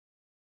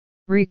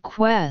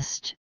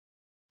Request: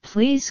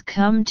 please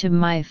come to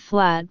my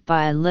flat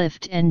by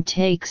lift and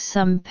take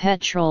some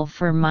petrol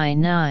for my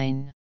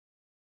 9.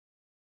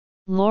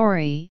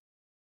 Lorry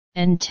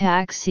and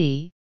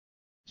taxi,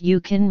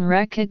 you can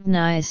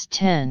recognize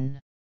 10.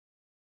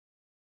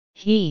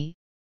 He,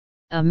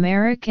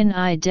 American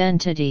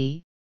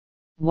identity,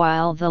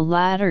 while the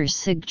latter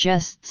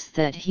suggests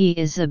that he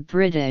is a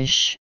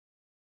British.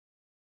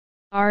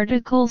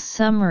 Article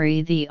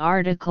summary: the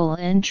article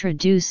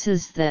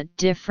introduces that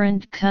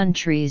different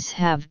countries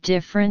have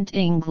different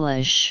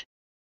English.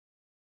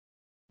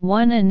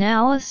 1.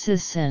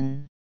 Analysis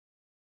in.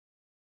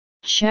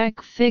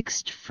 Check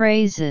fixed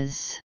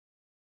phrases.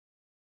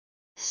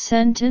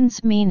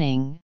 Sentence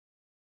meaning: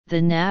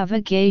 the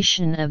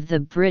navigation of the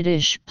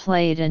British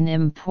played an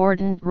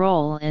important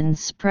role in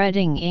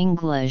spreading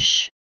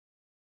English.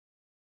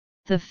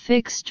 The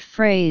fixed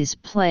phrase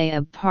play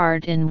a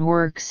part in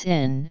works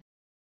in.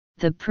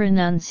 The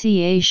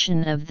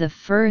pronunciation of the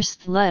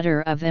first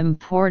letter of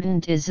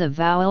important is a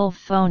vowel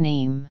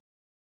phoneme.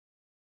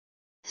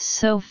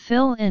 So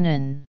fill in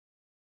an.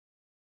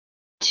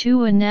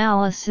 2.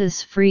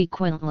 Analysis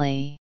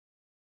frequently.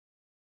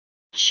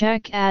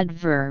 Check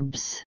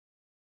adverbs.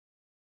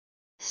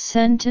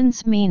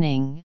 Sentence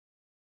meaning: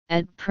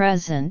 at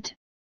present,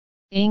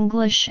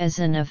 English as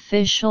an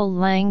official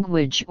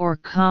language or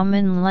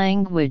common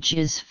language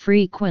is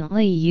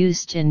frequently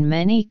used in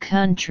many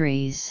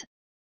countries,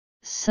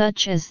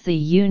 such as the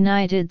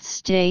United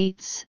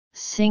States,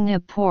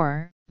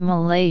 Singapore,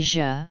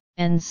 Malaysia,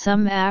 and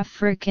some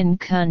African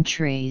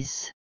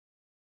countries.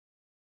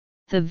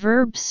 The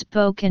verb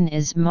spoken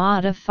is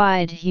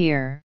modified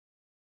here,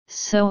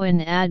 so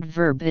an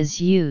adverb is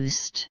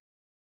used.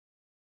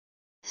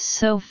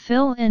 So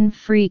fill in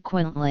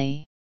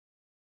frequently.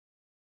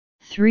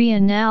 3.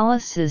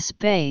 Analysis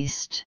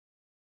based.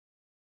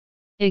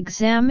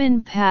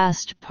 Examine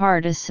past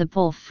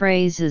participle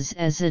phrases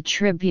as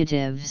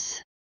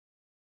attributives.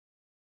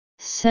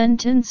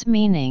 Sentence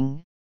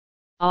meaning: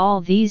 all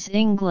these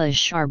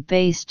English are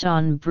based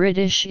on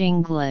British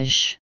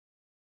English.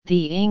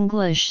 The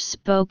English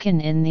spoken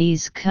in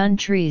these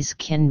countries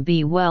can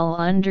be well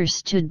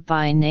understood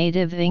by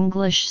native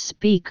English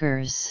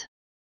speakers.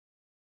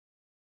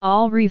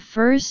 All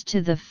refers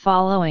to the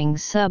following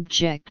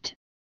subject,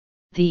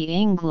 the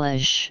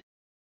English,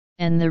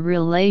 and the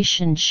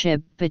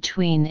relationship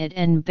between it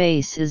and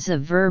base is a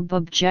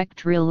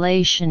verb-object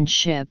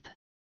relationship,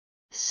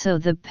 so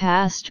the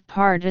past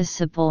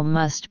participle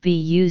must be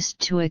used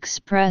to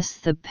express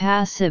the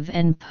passive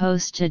and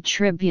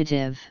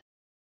post-attributive.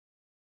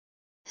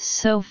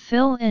 So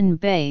fill in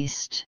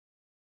based.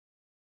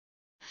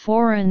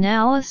 4.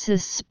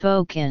 Analysis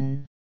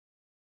spoken.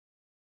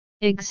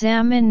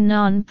 Examine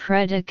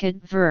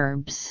non-predicate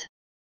verbs.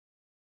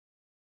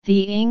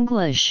 The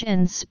English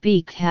and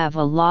speak have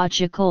a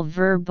logical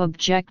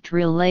verb-object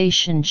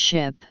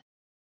relationship,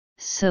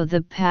 so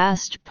the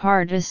past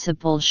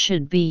participle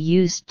should be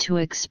used to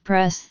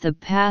express the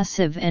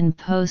passive and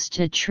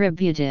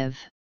post-attributive.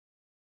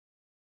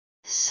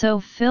 So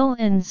fill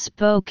in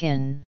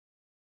spoken.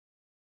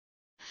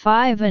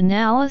 5.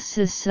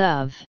 Analysis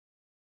of.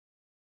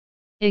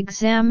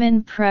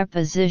 Examine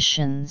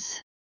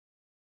prepositions.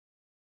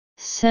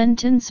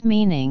 Sentence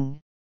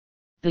meaning: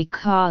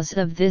 because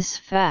of this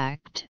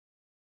fact,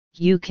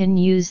 you can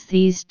use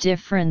these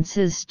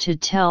differences to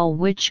tell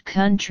which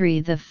country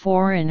the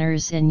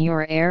foreigners in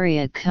your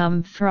area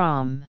come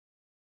from.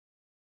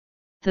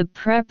 The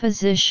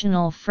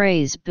prepositional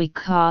phrase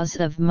because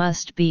of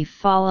must be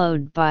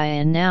followed by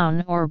a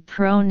noun or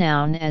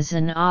pronoun as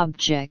an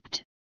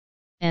object,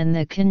 and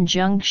the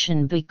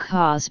conjunction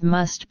because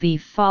must be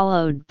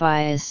followed by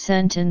a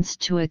sentence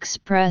to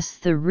express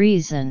the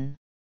reason.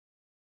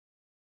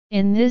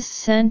 In this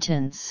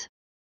sentence,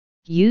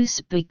 use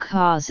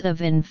because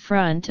of in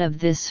front of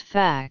this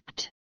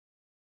fact.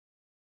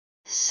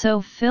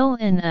 So fill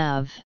in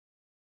of.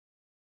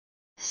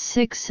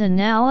 6.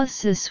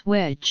 Analysis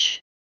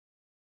which.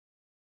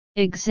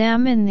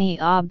 Examine the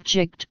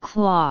object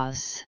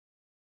clause.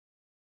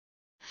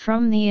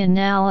 From the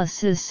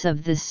analysis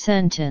of the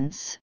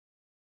sentence,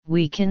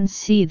 we can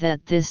see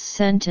that this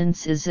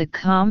sentence is a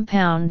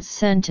compound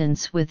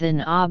sentence with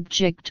an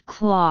object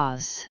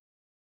clause.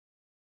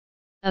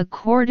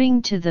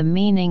 According to the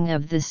meaning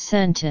of the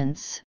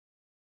sentence,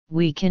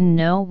 we can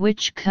know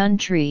which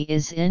country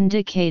is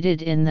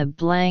indicated in the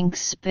blank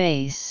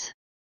space.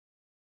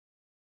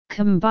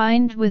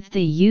 Combined with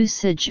the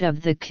usage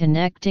of the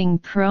connecting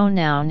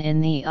pronoun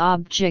in the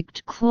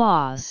object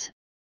clause,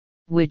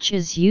 which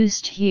is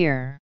used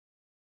here.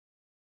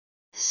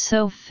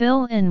 So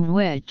fill in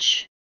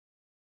which.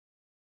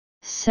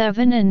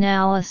 7.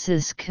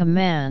 Analysis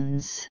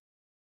commands.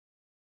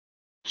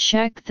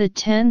 Check the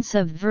tense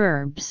of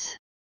verbs.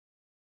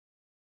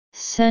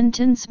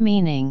 Sentence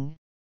meaning: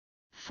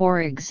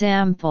 for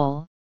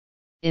example,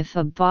 if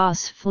a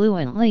boss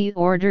fluently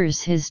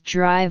orders his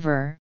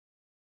driver,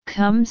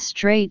 "Come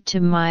straight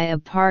to my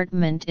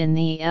apartment in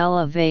the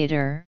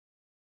elevator,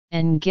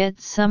 and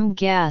get some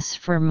gas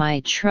for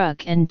my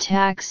truck and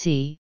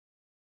taxi,"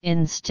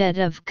 instead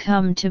of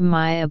come to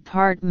my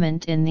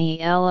apartment in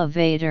the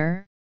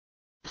elevator,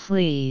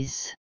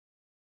 please.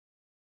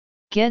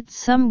 Get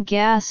some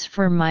gas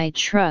for my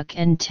truck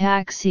and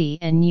taxi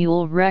and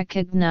you'll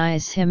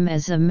recognize him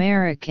as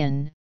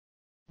American,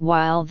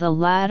 while the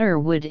latter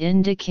would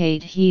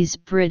indicate he's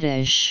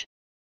British.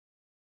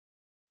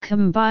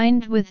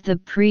 Combined with the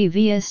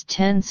previous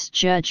tense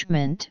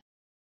judgment,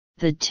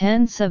 the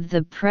tense of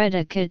the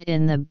predicate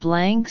in the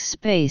blank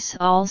space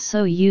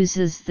also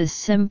uses the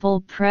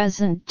simple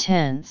present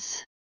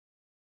tense.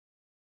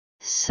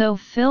 So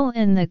fill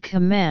in the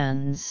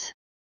commands.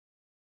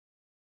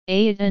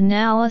 8.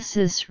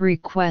 Analysis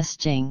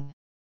requesting.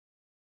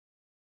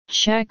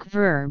 Check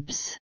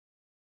verbs.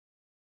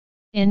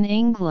 In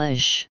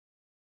English,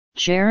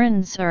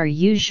 gerunds are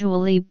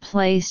usually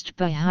placed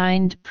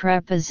behind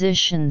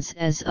prepositions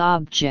as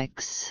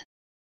objects.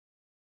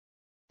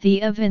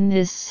 The of in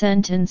this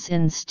sentence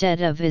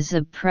instead of is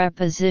a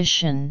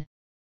preposition,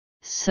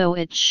 so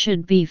it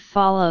should be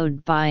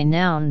followed by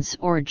nouns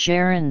or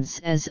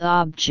gerunds as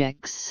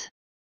objects.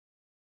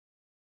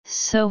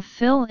 So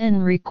fill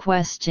in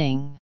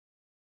requesting.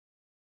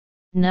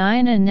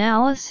 9.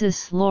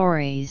 Analysis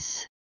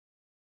lorries.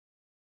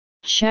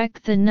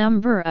 Check the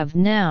number of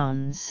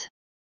nouns.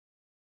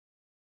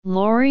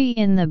 Lorry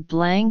in the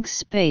blank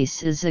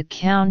space is a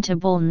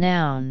countable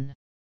noun.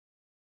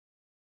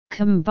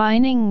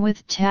 Combining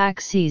with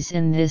taxis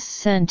in this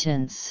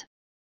sentence,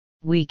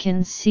 we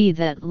can see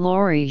that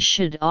lorry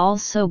should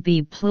also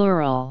be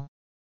plural.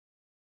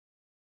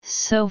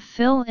 So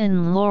fill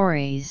in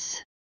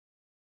lorries.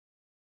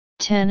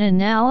 10.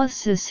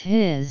 Analysis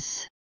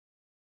his.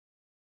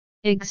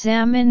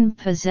 Examine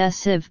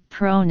possessive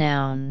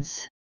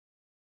pronouns.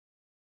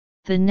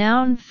 The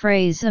noun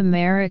phrase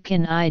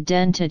American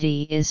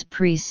identity is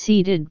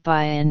preceded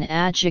by an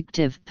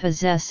adjective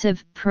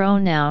possessive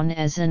pronoun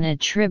as an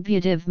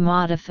attributive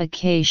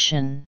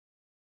modification.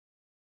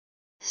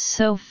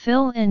 So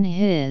fill in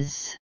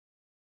his.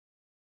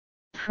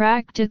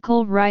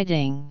 Practical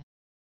writing.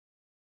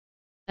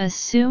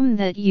 Assume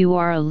that you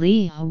are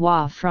Li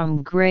Hua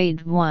from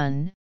grade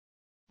 1,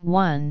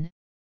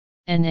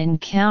 and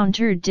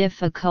encounter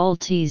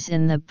difficulties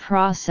in the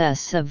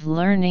process of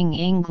learning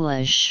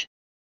English.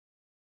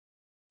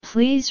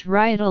 Please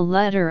write a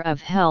letter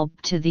of help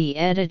to the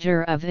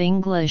editor of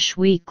English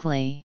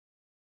Weekly.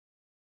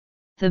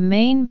 The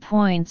main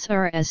points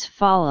are as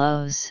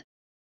follows: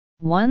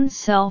 1.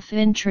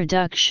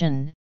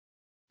 Self-introduction,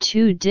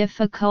 2.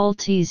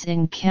 Difficulties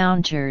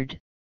encountered,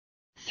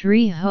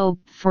 3.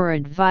 Hope for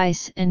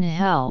advice and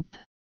help.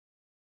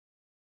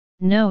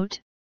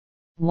 Note: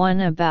 1.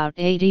 About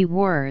 80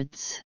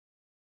 words.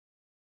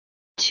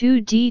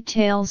 2.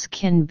 Details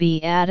can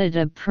be added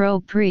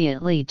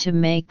appropriately to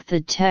make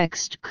the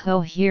text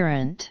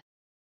coherent.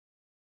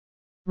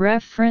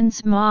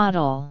 Reference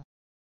model.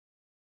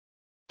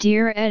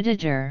 Dear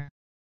Editor,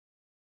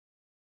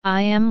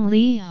 I am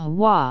Li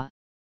Hua,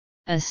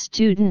 a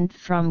student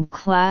from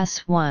Class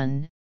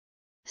 1,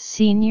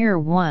 Senior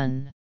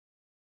 1.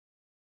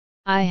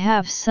 I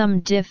have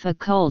some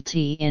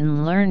difficulty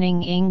in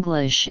learning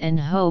English and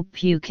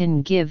hope you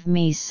can give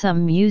me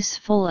some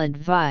useful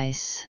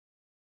advice.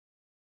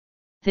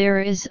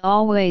 There is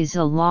always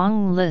a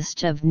long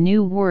list of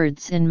new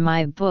words in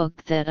my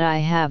book that I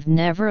have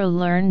never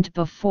learned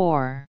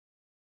before.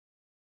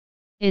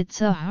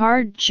 It's a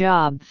hard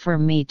job for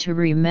me to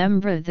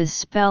remember the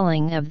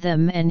spelling of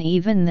them and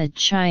even the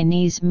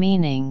Chinese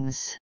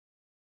meanings.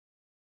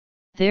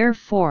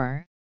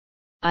 Therefore,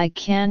 I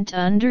can't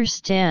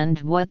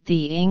understand what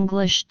the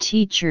English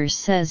teacher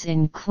says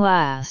in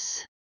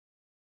class.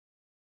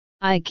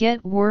 I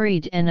get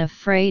worried and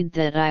afraid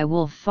that I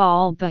will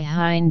fall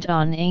behind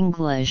on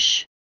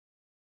English.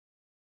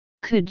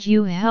 Could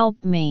you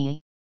help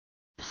me,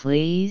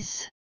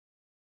 please?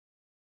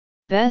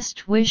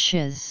 Best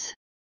wishes.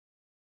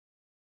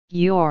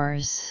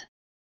 Yours,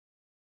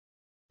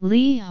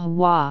 Li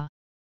Hua.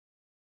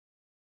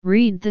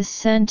 Read the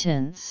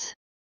sentence.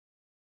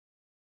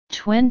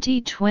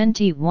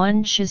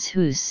 2021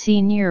 Shizhu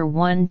Senior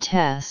 1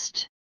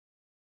 Test.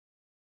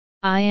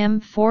 I am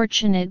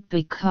fortunate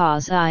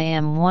because I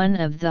am one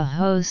of the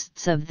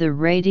hosts of the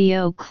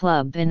radio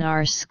club in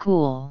our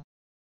school.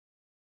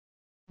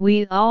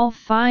 We all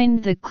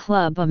find the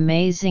club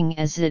amazing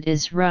as it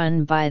is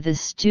run by the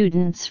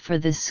students for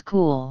the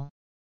school.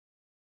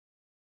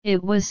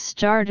 It was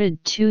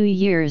started 2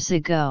 years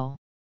ago.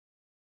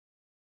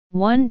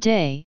 One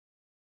day,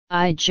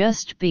 I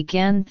just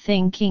began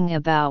thinking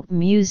about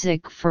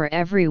music for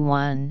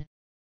everyone.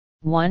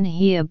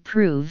 He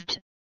approved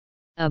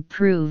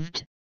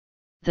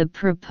the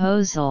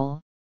proposal,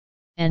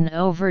 and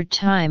over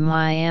time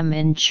I am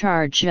in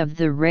charge of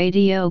the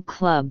radio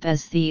club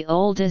as the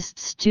oldest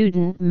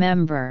student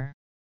member.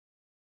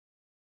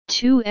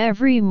 2.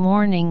 Every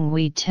morning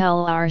we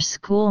tell our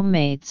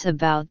schoolmates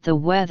about the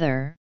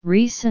weather,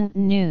 recent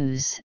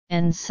news,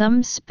 and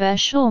some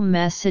special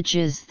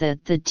messages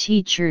that the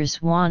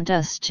teachers want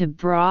us to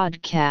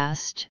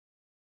broadcast.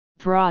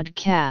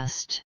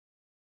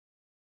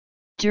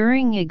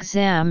 During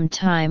exam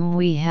time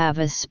we have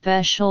a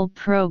special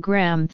program